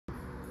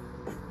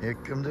Here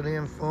come the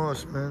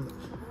reinforcements.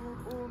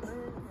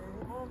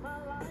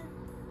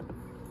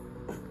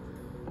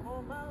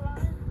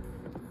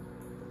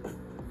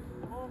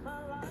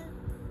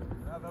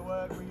 Have a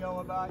word with you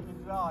about your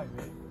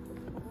driving.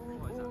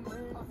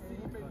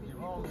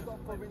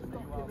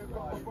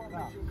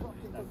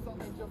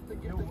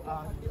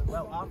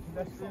 Well, aren't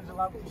pedestrians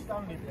allowed to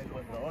stand in the middle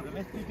of the road? And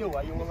if you do,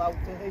 are you allowed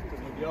to hit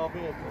them with your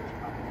vehicle?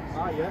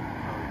 Are you?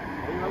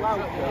 Are you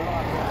allowed to?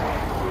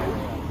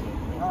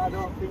 I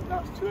don't think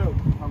that's true.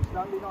 I'm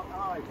standing on the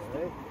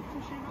highway.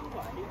 Pushing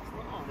away, it's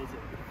not on, is it?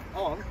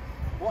 On?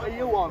 What are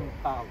you on,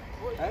 pal?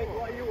 Hey,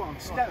 what are you on?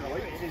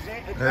 Steroids, is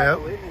it?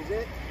 Adrenaline, is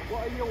it?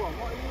 What are you on?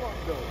 What are you on,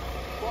 though?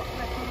 What's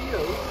making you?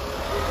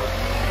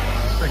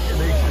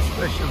 Speculation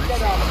specialist.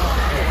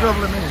 The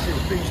problem is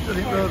it's been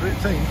studied road with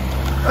things.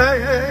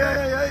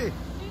 Hey!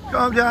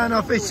 Calm down,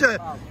 officer.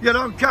 You're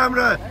on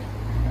camera.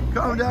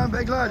 Calm down,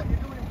 big lad.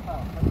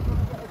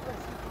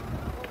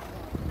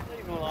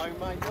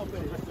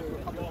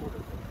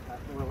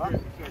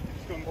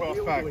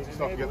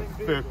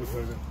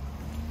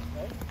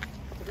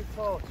 To be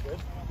tortured,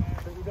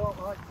 but you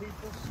don't like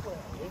people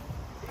swearing.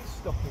 He's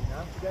stopping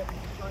now to get him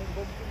to try and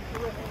bump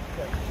into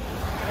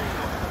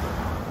it.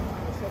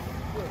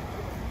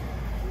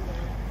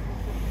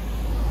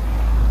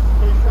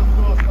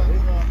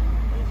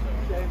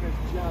 Same as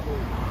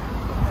Jabble.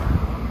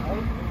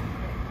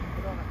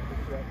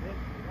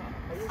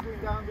 Are you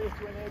going down there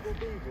to enable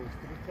Beagles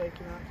to be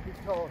taken out to be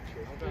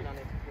tortured? I don't know if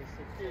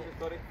it's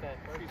got it there.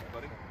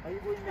 Are you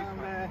going down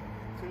there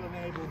to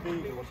enable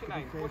Beagles? What's your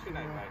name? What's your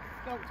name, mate?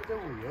 Nothing to do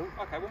with you.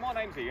 Okay, well my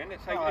name's Ian. It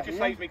just Ian.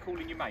 saves me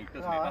calling you mate,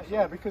 doesn't it? That's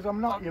Yeah, all. because I'm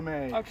not your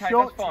mate. Okay,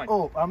 Shut that's fine.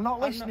 up. I'm not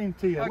listening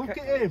to you. Okay. Look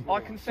at him. I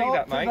can see Talk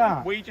that, to mate.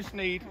 that. We just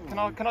need. Can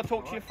I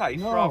talk to your face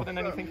No. rather than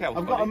anything else?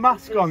 I've got a buddy?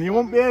 mask on. You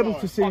won't be able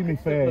to see me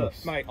Look,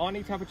 face. mate, I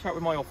need to have a chat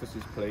with my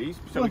officers, please,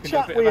 so Go we and can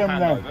chat do a bit with of a them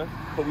then. handover.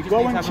 But we just Go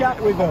need and to have chat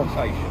a with them.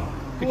 conversation.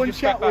 Could Go you and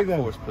just chat step back with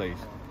them. for us, please?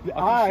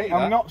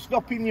 I'm not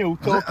stopping you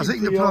talking I think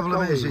to the your problem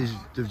colleagues. is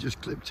they've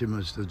just clipped him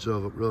as they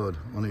drove up road,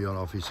 one of your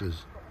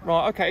officers.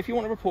 Right, okay, if you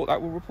want to report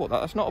that, we'll report that.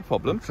 That's not a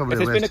problem. Probably If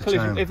there's a been a waste of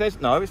collision,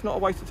 time. no, it's not a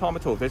waste of time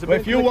at all. Well,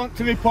 if you want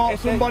to report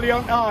somebody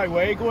on the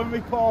highway, go and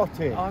report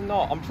it. I'm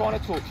not. I'm trying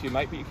to talk to you,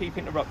 mate, but you keep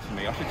interrupting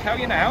me. I should tell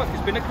you now, if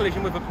there's been a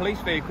collision with a police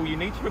vehicle, you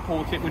need to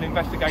report it. We'll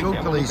investigate it. Two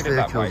And we'll police look at it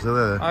that vehicles way.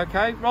 are there.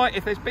 Okay, right.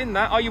 If there's been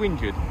that, are you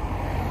injured?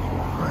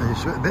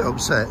 He's a bit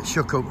upset,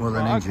 shook up more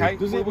than Right, injured. okay.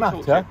 Does it we'll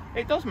talk matter? to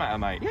you. It does matter,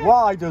 mate. Yeah.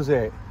 Why does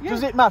it? Yeah.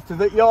 Does it matter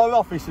that your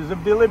officers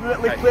have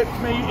deliberately Okay.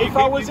 clipped me? If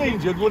I was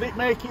injured, would it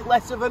make it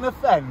less of an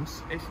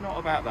offence? It's not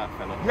about that,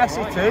 fella. Yes,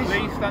 all right? it is.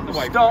 Please stand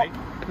away Stop. from me.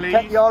 Please.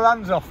 Take your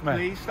hands off me.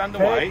 Please stand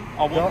Okay? away.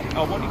 I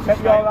want you to Take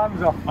stay. your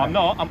hands off me. I'm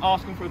not. I'm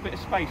asking for a bit of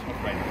space, my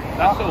friend.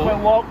 That's all.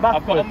 Well, walk I've got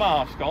a backwards.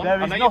 mask on. There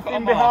I is know you've got a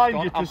nothing mask behind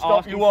on. you to I'm stop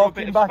asking you for a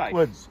bit walking of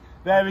backwards. space.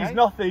 There is Okay?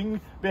 nothing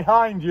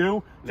behind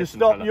you to Listen,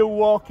 stop fella, you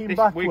walking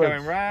backwards. We're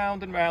going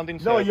round and round in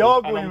No, circles. you're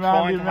and going I'm round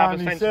trying and to have round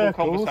a in sensible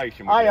circles.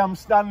 conversation with I you. am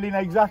standing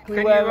exactly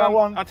Can where you, I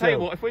want I'll tell you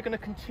to. what, if we're going to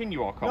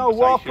continue our No, conversation...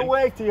 walk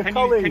away to your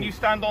colleague. Can you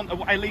stand on,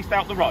 at least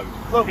out the road?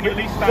 Look, can you at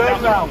least stand turn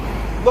out the round.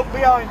 road? Look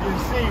behind you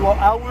and see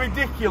how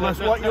ridiculous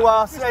Look, what look, you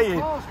are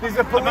saying. There's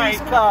a police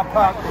Mate, car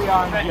parked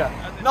behind you.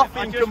 I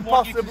Nothing just can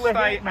want you to possibly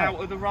stay hit me.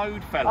 out of the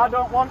road, fella. I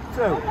don't want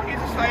to. I want you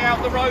to stay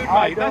out the road,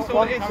 I mate. That's don't all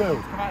want it is. to.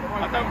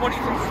 I don't want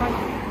you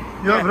to...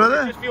 Your Yeah,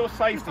 brother? Just for your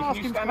safety, can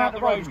you stand out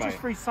the road, mate? Just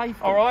for his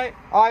safety. All right?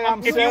 I am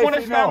If safe you want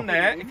to enough. stand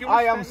there... If you want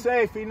I to am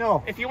safe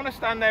enough. If you want to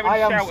stand there I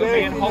and am shout at me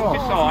safe and hold your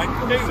enough.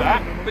 sign, do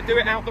that, but do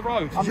it out the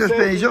road. I'm He's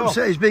safe enough.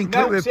 upset, he's been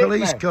clipped with a Don't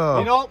police sit me.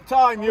 car. In all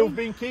time you've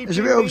been keeping He's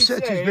a bit me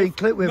upset safe, he's been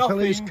clipped with a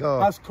police nothing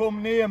car. has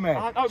come near me.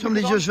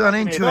 Somebody just ran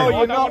into No, him. you're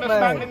I don't not, want to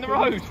stand mate. in the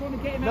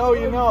road. No,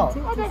 you're not.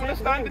 I don't want to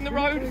stand in the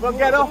road. Well,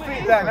 get off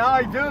it then,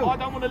 I do. I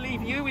don't want to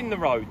leave you in the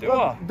road, do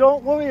Well, I?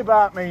 don't worry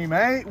about me,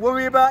 mate.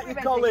 Worry about your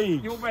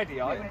colleagues. You're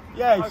ready, are you?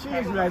 Yeah, Okay,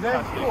 she's ready.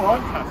 fantastic, Go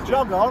on, fantastic.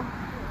 jog on.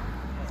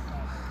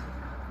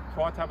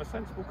 Try to have a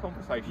sensible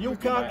conversation. You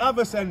with can't mate. have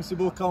a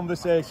sensible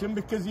conversation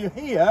because you're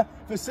here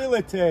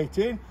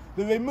facilitating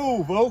the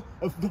removal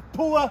of the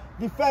poor,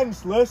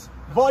 defenceless,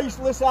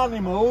 voiceless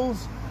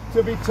animals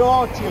to be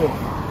tortured.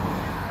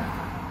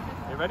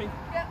 You ready?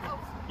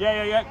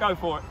 Yeah. Go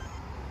for it.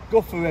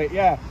 Go for it,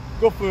 yeah.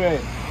 Go for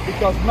it.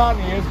 Because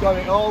Manny has got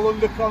it all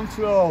under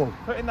control.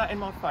 Putting that in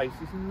my face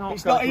is not.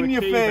 It's going not to in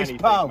your achieve face, anything,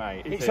 pal.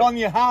 mate, is It's it? on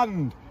your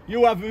hand.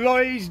 You have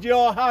raised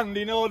your hand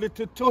in order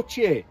to touch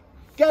it.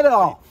 Get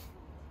off.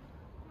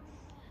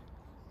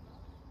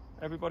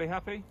 Everybody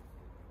happy?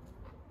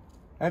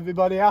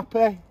 Everybody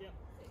happy?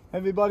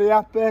 Everybody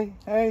happy?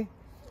 Hey?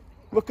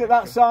 Look at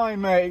that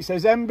sign, mate. It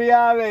says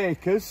MBR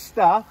Acres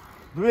staff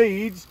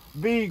breeds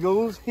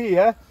beagles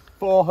here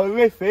for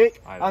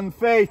horrific and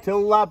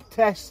fatal lab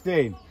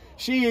testing.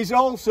 She is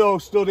also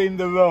stood in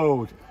the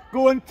road.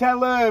 Go and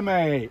tell her,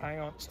 mate. Hang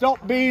on.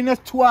 Stop being a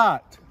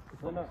twat.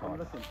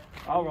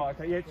 Oh, right,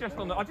 okay. Yeah, it's just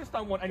on the... I just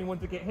don't want anyone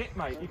to get hit,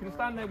 mate. You can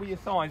stand there with your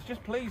signs.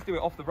 Just please do it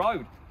off the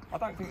road. I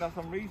don't think that's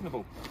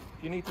unreasonable.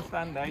 If you need to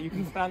stand there, you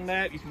can stand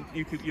there.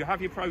 You have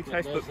your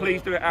protest, but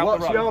please do it out the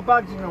road. What's your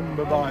badge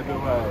number, by the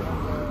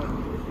way?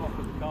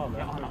 are they?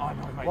 Yeah, I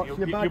know, mate. What's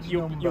your badge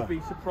number? You'll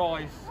be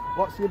surprised.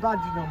 What's your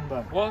badge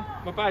number? What?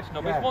 My badge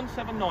number Yeah. is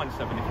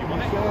 1797 if you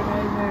want it. Your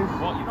surname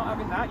is... What? You're not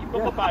having that? You've got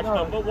Yeah, my badge no,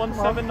 number, come on.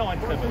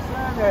 1797. What's your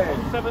surname?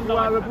 1797. You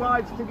are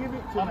obliged to give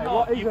it to I'm me. not.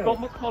 What is You've it? got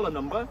my collar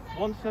number,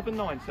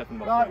 1797.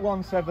 my Right, friend.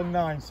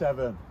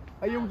 1797.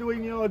 Are you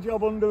doing your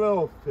job under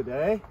oath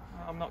today?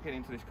 I'm not getting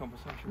into this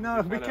conversation. No,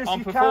 with you, fella. because I'm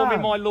you performing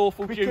can't. my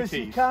lawful Because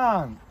duties. you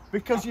can't.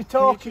 Because you're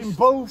talking just-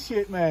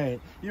 bullshit, mate.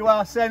 You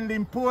are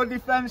sending poor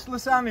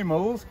defenceless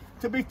animals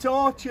to be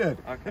tortured.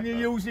 Okay, And you're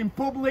fella. using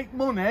public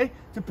money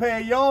to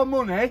pay your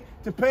money,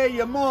 to pay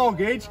your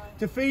mortgage,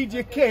 to feed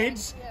your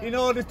kids in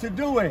order to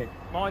do it.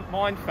 Mind,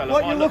 fella.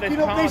 What, mind, you're look, looking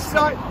there's up this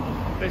cars-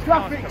 side? there's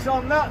cars Traffic's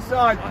coming. on that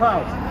side,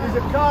 pal. There's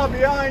a car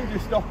behind you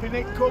stopping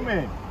it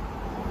coming.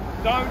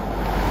 Don't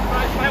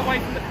stay away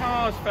from the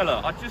cars,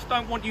 fella. I just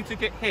don't want you to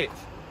get hit.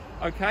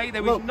 Okay,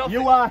 there was Look, nothing.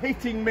 you are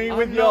hitting me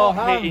with I'm your not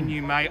hand. hitting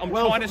you, mate. I'm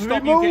Well, trying to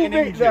stop you remove getting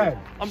it injured. then.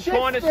 I'm Shift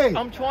trying to it.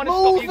 stop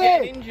Move you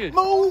getting it. injured.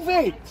 Move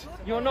it.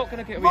 You're not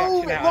going to get a reaction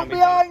Move it. out Look of me.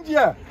 fella. behind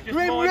you. Just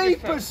Grim mind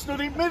Reaper yourself. stood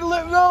in middle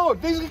of the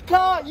road. There's a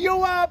car.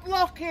 You are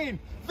blocking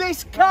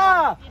this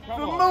car Come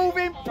from on.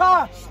 moving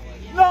past.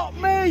 Not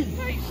me.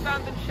 Hey,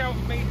 stand and shout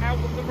at me out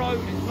of the road.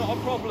 It's not a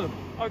problem.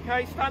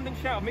 Okay, stand and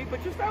shout at me,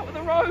 but just out of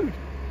the road.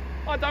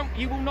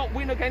 You will not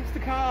win against the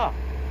car.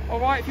 All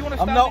right, if you want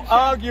to I'm stand not and shout.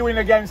 arguing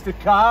against a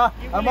car.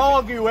 You I'm will-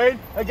 arguing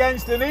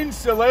against an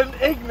insolent,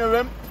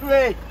 ignorant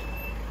prick.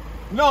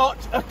 Not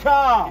a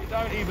car. You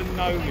don't even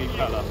know me,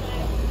 fella.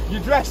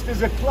 You're dressed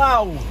as a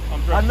clown.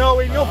 I'm I dressed know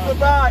as a enough clown.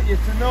 about you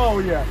to know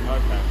you. Okay,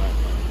 mate.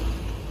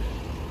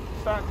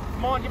 Stand,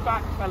 mind your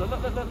back, fella.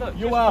 Look.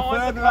 You Just are mind the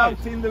further out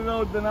pace. in the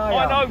road than I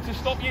I am. know, to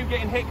stop you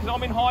getting hit because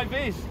I'm in high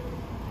vis.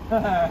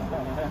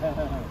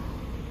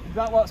 Is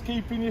that what's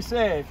keeping you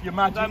safe? Your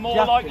magic They're more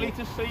jacket? likely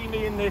to see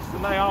me in this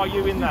than they are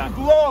you in that.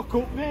 Bloke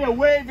up there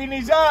waving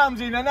his arms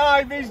in an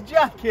high-vis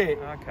jacket.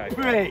 Okay.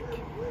 Prick.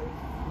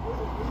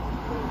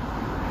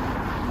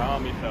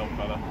 Calm yourself,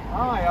 fella.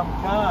 I am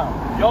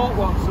calm. You don't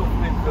want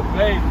something from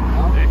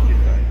me. This you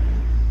say.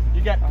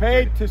 You get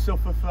paid to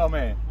suffer from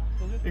it.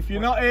 If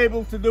you're not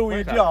able to do your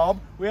Where's that? job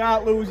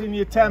without losing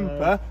your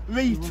temper,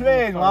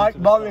 retrain like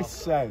Boris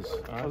says.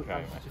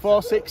 Okay.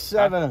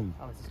 467.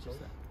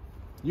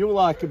 You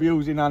like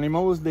abusing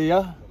animals, do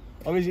you?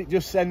 Or is it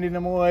just sending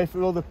them away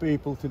for other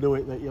people to do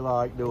it that you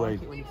like doing?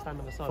 When you stand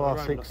on the side of the road,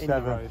 not in the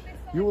 467. road.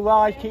 You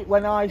like it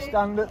when I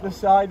stand at the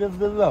side of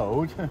the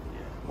road?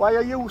 Why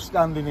are you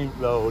standing in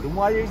the road? And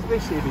why is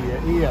this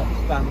idiot here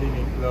standing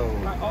in the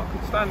road? I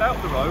could stand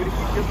out the road if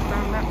you just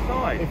stand that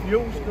side. If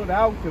you stood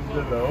out of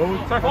the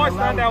road... So if I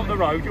stand out the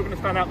road, you're going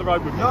to stand out the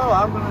road with me? No,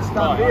 I'm going to stand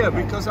Right, here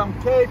okay. because I'm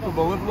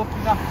capable of looking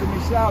after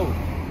myself.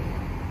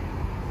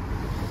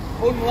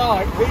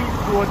 Unlike these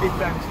poor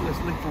defenceless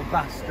little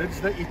bastards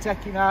that you're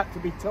taking out to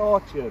be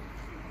tortured.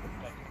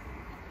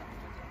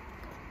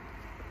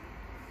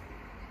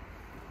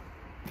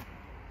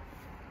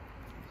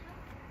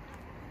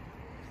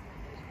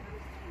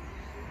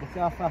 Look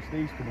how fast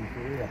he's coming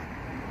through here.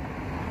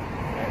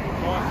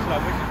 Right, so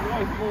which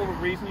is right, more of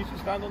a reason you should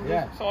stand on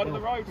the side of the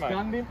road, mate.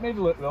 Stand in the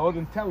middle of the road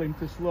and tell him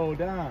to slow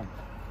down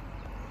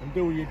and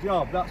do your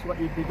job. That's what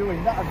you'd be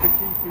doing. That'd be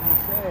keeping you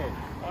safe.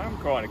 I am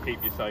trying to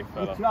keep you safe,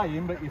 You're fella.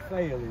 trying, but you're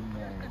failing,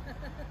 mate.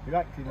 You're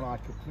acting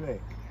like a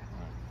prick.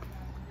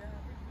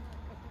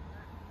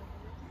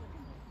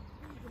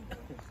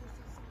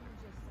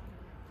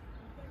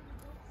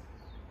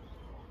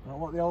 Now,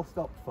 what they all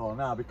stopped for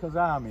now? Because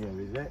I'm here,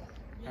 is it?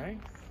 Hey?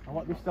 And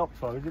what they stopped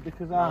for? Is it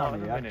because No, I'm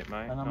in a here? minute,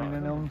 mate. And I'm No, in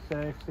an no.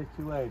 unsafe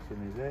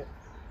situation, is it?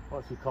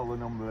 What's your collar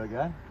number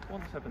again?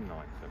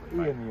 1797,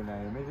 mate. Ian, your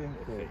name, isn't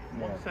it?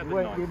 That's it. You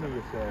won't give 1797. me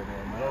your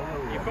surname, though,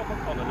 will you? You've got my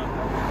collar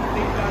number.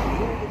 Leave that,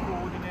 you're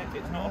recording it.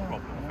 It's not a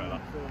problem, fella.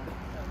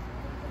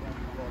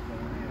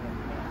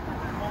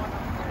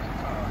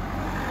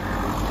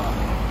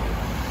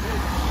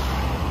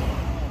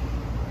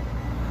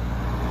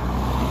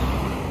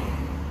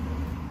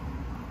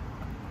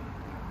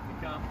 You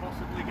can't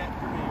possibly get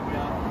to me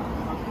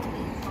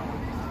without...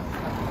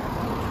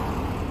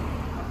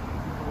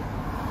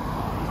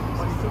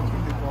 What are you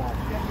touching me for?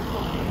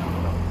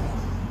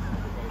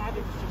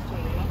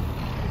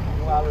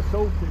 You are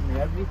assaulting me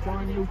every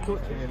time you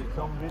touch me and it's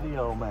on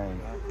video, mate.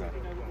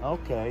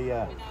 Okay,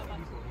 yeah.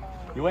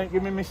 You ain't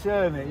giving me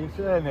your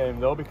surname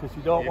though, because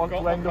you don't You've want got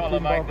to my end up collar,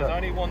 in mate. There's bother.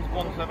 only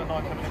 1797 in the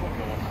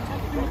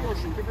door.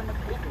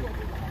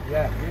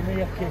 Yeah, give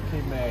me a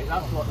kicking, mate.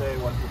 That's what they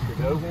want you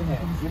to do, isn't it?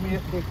 Give me a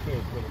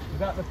kicking. Is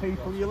that the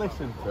people you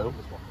listen to?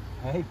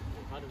 Hey,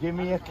 give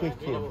me a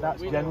kicking.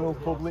 That's general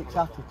public's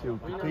attitude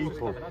to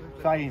people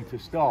trying to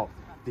stop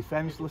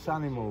defenceless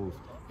animals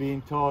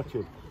being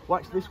tortured.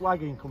 Watch this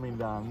wagon coming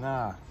down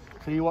now.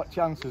 See what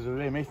chances of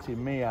him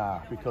hitting me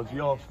are, because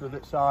you're stood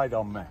at side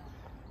on me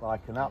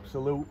like an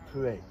absolute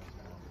prick.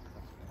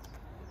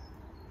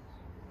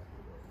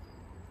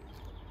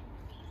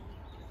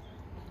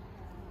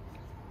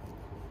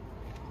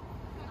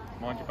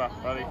 Mind your back,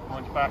 buddy.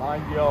 Mind your back.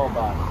 Mind your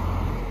back.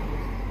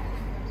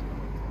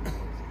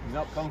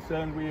 You're not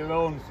concerned with your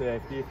own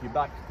safety if you're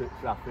back to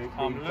traffic.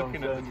 I'm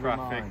looking at the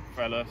traffic,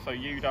 fella, so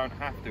you don't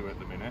have to at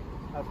the minute.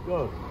 That's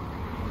good.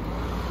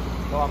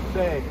 So I'm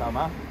safe, am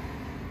I?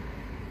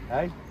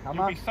 Hey, am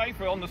You'll I? be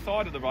safer on the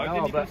side of the road, No,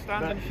 then you but- can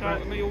stand and shout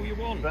but- at me all you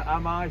want. But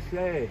am I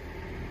safe?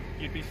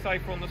 You'd be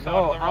safer on the side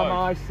No, of the road. am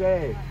I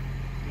safe?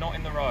 Not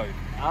in the road.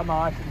 Am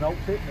I? No,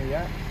 hit me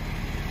yet.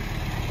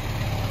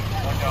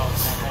 I'm going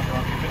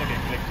to get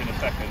clipped in a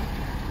second.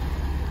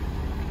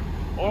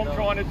 All I'm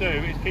trying to do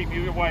is keep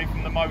you away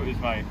from the motors,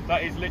 mate.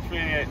 That is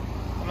literally it.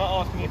 I'm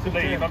not asking you to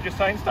leave, I'm just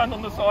saying stand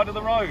on the side of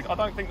the road. I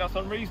don't think that's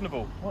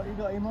unreasonable. What, you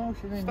got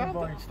emotion in your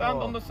voice? Stand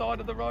on the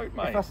side of the road,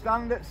 mate. If I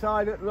stand at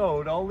side of the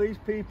road, all these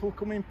people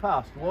coming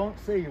past won't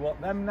see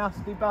what them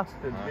nasty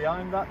bastards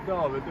behind that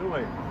door are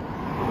doing.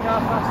 Look how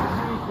fast the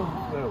sea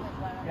comes through.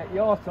 Yet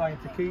you're trying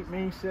to keep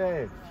me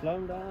safe. Slow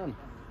them down.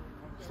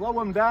 Slow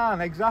them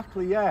down,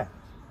 exactly, yeah.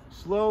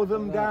 Slow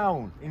them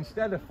down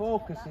instead of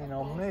focusing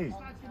on me.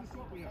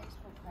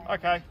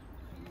 Okay.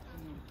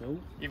 No.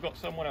 You've got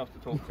someone else to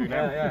talk to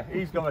now. Yeah,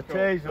 he's got a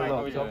taser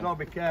lock, so I've got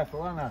to be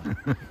careful, haven't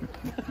I?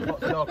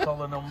 What's your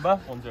collar number?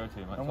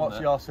 102, mate. And what's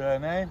your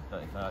surname?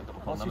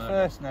 What's your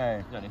first name?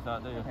 You don't need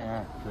that, do you?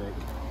 Yeah, great.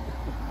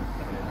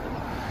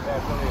 Yeah,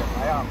 brilliant.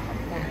 I'm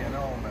funny and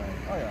all, mate.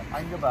 Oh yeah.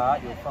 Hang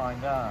about, you'll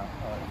find out.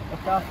 Look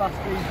how fast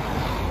he's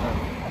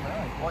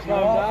going. What you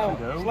ought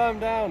to do? Slow him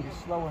down. You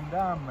slow him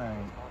down,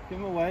 mate. Give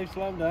him a wave,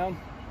 slow him down.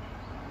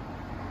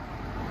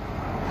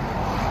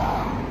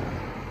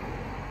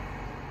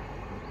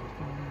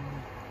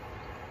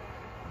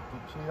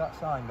 See that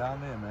sign down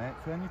there, mate?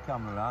 Turn your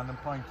camera around and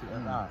point it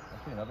at that.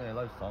 I've seen that there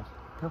loads of times.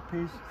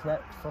 Puppies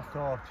kept for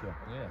torture.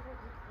 Yeah.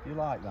 You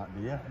like that,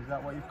 do you? Is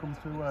that what you've come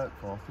to work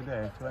for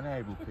today? To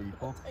enable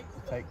people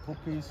to take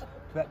puppies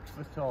prepped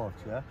for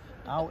torture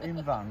out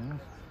in vans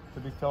to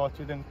be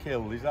tortured and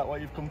killed? Is that what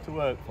you've come to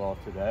work for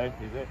today?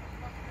 Is it?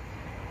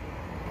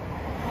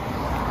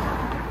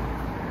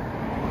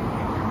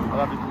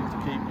 I'll have you to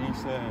keep me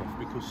safe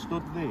because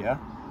stood there,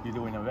 you're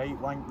doing a right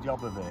wank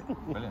job of it.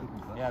 Brilliant.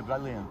 Yeah,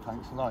 brilliant.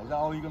 Thanks a lot. Is that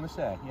all you're going to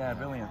say? Yeah,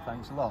 brilliant.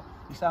 Thanks a lot.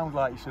 You sound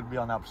like you should be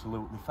on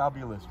Absolutely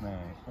Fabulous, mate.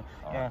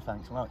 Yeah,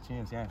 thanks a lot.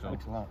 Cheers. Yeah,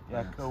 thanks a lot.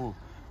 Yeah, cool.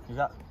 Is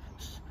that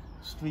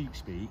street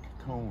speak?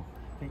 Cool.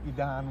 Think you're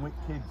down with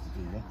kids,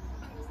 do you?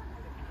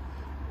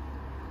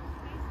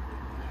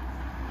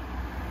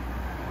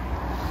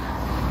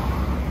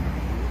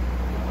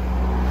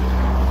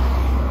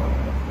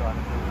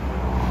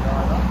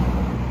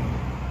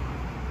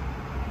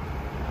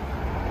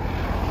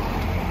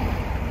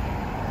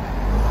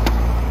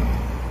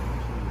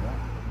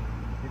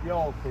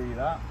 See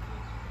that?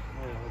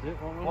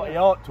 What he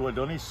ought to have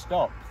done is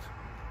stopped.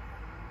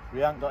 We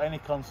haven't got any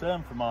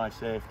concern for my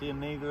safety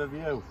and neither of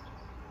you.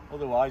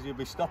 Otherwise you'll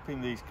be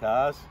stopping these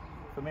cars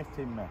from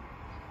hitting me.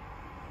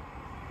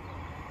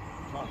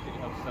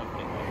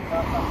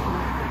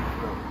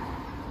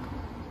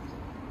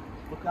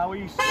 Look how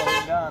he's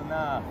slowing down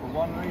now for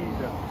one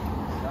reason.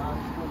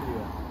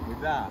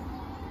 With that,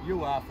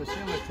 you are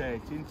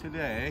facilitating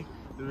today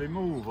the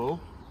removal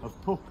of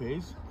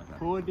puppies,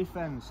 poor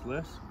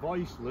defenceless,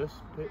 voiceless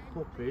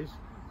puppies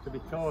to be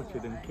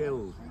tortured and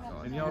killed.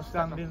 And you're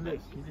standing there.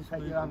 Can you just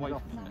take your hands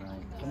off me,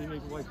 mate? Can you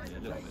move away from me a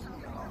little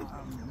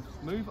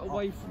bit? Move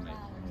away from me.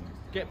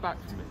 Get back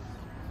to me.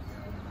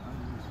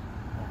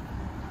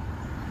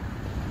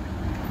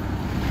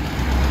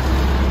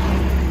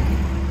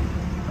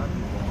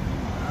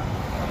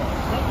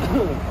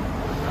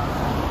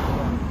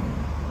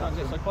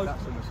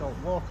 That's an assault.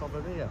 Walk over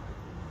there.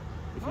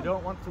 If you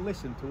don't want to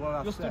listen to what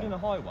I've You're said, stood in a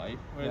highway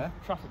where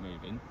traffic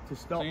moving, to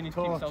stop so you need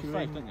to keep yourself safe,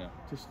 torturing, don't you?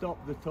 to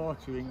stop the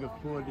torturing of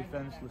poor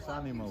defenceless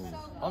animals.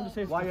 I'm just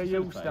here to Why are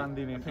you facilitate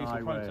standing in a peaceful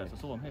highway? protest,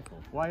 that's all I'm here for.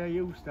 Why are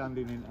you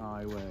standing in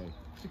highway?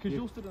 Because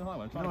you're stood in the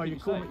highway, I'm trying No, to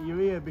keep you safe. you're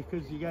here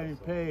because you're getting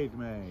paid,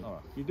 mate. All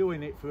right. You're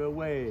doing it for a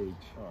wage.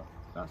 All right.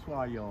 That's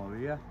why you're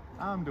here.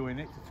 I'm doing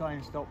it to try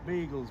and stop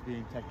beagles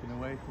being taken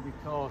away to be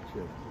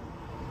tortured.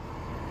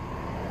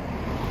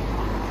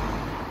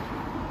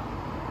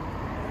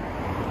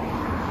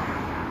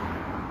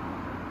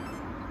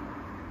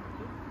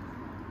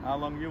 How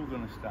long are you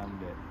going to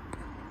stand it?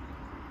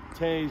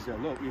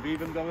 Taser, look, you've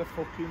even got a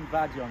fucking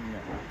badge on you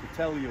to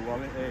tell you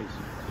what it is.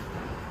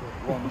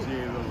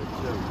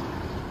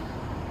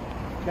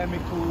 102.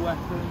 Chemical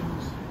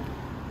weapons,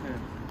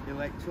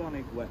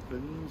 electronic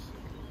weapons,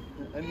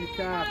 and your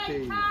car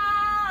keys.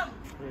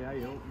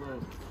 Hey, up,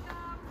 look.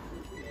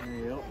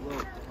 Hey, up,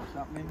 look. What's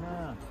happening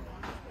now?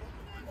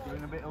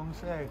 Feeling a bit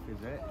unsafe,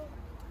 is it?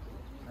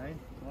 Hey,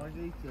 why's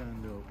he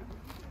turned up?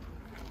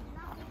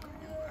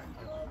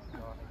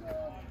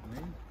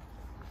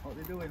 What are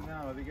they doing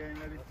now? Are they getting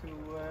ready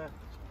to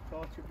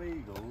torture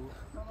beagles?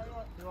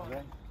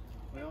 Yeah.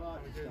 We all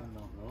like to stand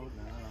on the road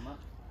now, am I?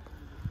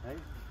 Hey?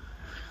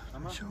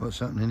 Am I? So what's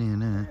happening here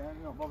now? Hey,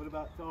 I'm not bothered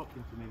about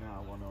talking to me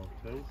now,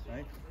 102.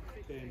 Hey?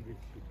 Dangerous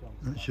to come.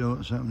 Not sure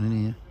what's happening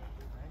here.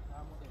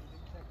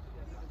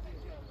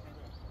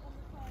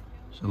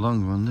 It's a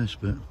long one, this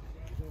bit.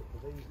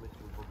 These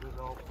little buggers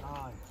all the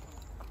time.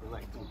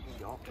 Electric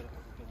shock.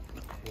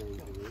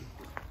 Tasering.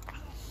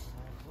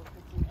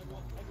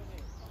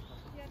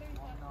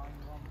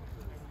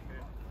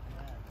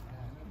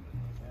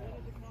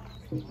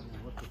 This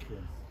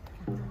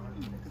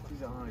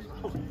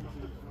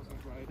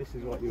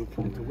is what you've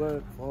come to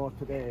work for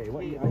today.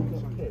 What you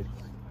got kids?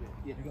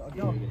 You got a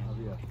dog, have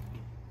you?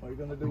 What are you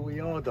going to do with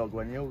your dog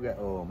when you get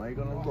home? Are you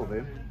going to love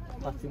him?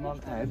 Pat him on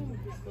the head?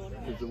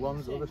 Because the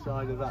ones on the other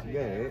side of that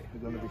gate are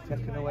going to be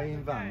taken away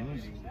in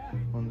vans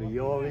under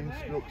your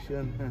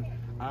instruction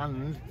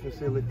and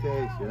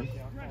facilitation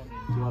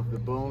to have the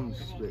bones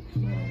stripped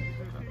now.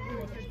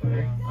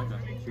 Okay?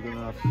 You're going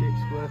to have 6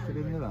 squirted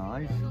in their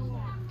eyes.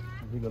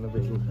 And you're going to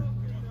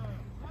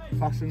be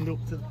fastened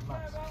up to the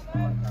mast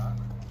like that.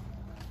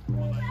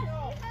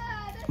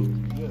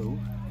 You,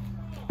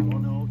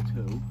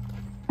 102.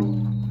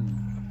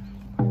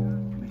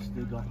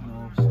 Mr. got no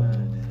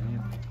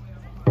surname.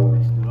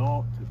 Mr.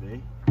 ought to be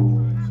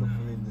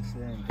suffering the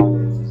same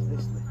fate as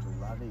this little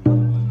lad here.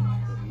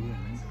 But he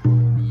isn't.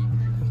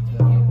 He's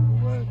turned up for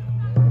work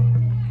today.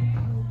 He's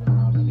going to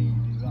have an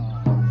easy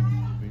ride.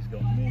 But he's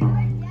got me. I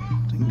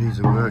think these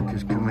are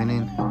workers coming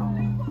in.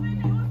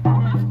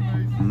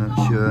 I'm not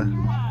sure.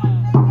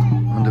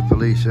 Under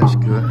police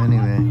escort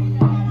anyway.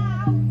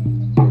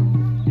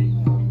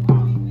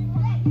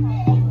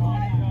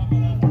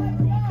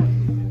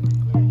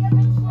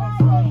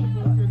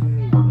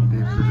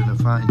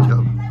 Fighting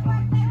job.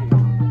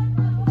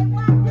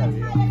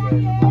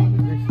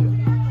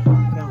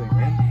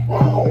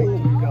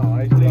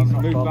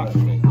 Move back to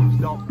me.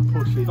 Stop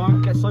pushing.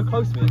 Don't get so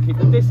close to me and keep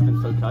the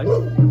distance, okay?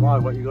 Why?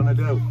 What are you going to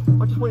do?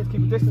 I just want you to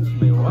keep a distance from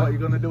me, alright? What are you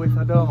going to do if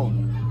I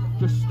don't?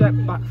 Just step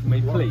back from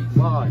me, please.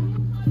 Why?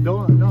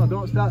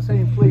 Don't start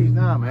saying please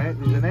now, mate.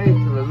 There's an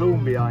acre of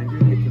loom behind you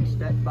and you can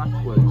step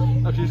backwards. Oh,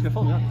 you're just going to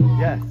follow me, aren't you?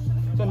 Yes.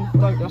 Then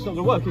that's not going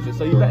to work, is it?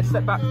 So you better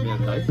step back from me,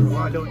 okay?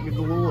 Why don't you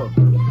go home?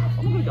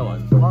 I'm going to go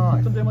home. Why?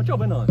 I'm doing my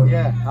job, ain't I?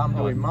 Yeah, I'm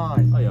doing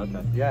mine. Oh, yeah,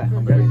 okay. Yeah,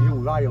 I'm getting you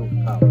riled,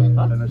 pal.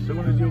 Huh? And as soon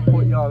as you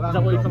put your hands Is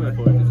that what you're coming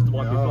for? Is this to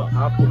wipe your butt?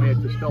 I've come here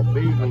to stop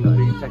Beagle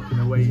being taken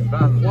away in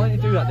vans. Why don't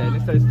you do that then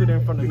instead of stood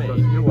in front of Because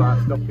me? you are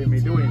stopping me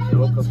doing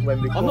so, because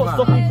when they come I'm not out,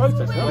 stopping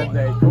protest, am when I?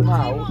 they come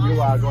out,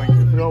 you are going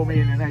to throw me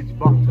in an edge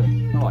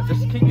bottom. Alright,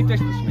 just keep your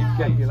distance from me,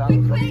 Get please. your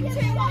hands up. Keep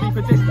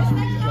a distance from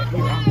me. Get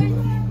your hands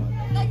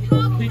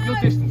up. Keep your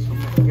distance from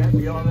me. Get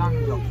your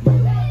hands up.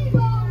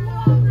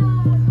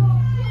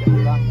 Get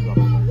your hands up.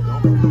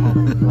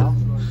 Well,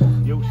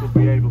 you should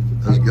be able to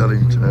That's got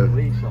him too.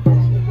 police officer. I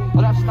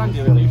don't have to stand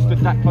here and you stood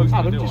that close to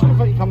Alan, me, do just I?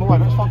 completely come away.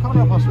 That's fine. Come and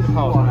help us with the Go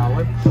cars. on,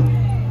 Alan.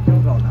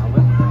 Go on, Alan.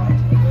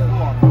 Go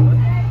on, Alan.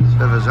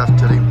 Whoever's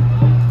after him.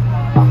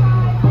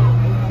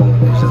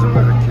 These are the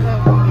workers.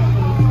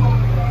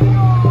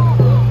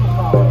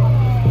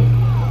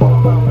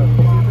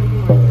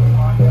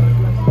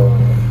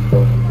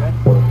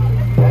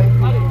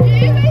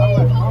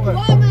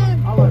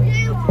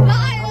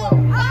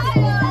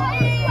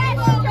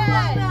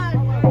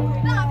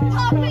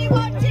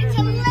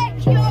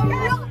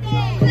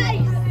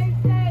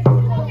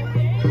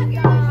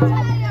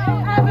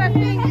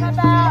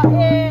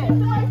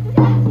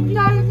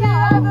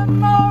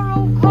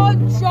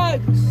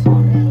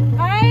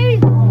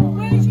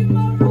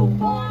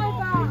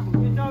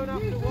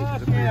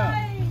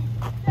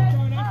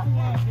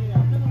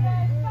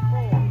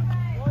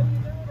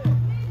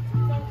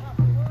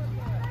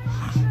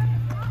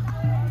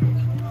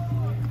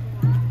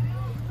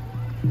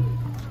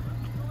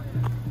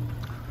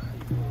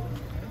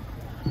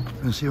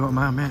 And see what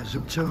my mate's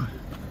up to.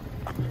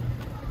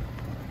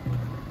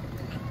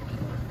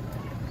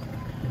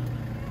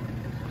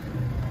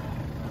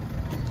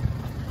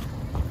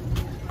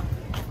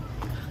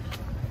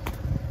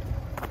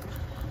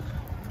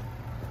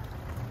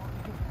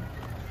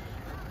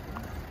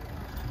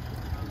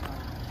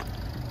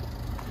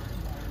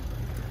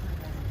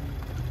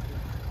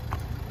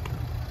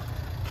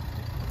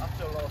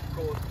 That's a lost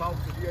cause, pal,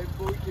 because you ain't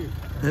fighting.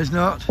 There's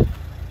not.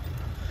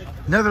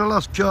 Never a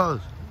lost cause.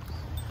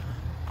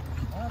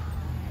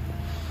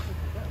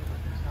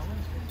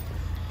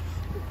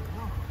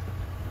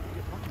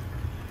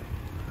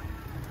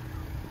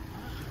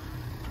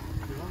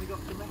 You've only got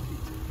to make it.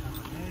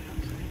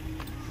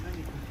 Then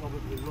you can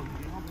probably run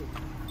the other.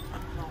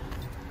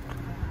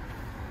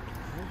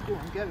 Go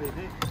on, get in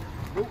it.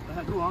 Oh,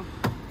 go on.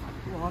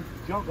 Go on,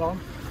 jog on.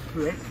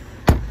 Quick.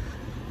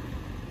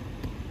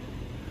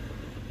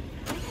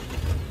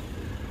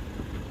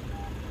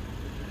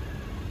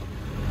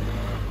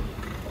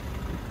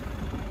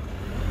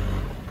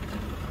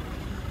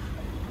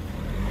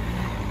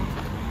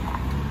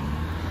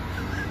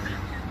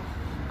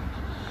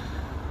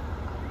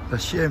 I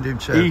shamed him,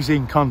 sir. He's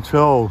in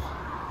control.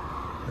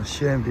 I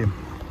shamed him.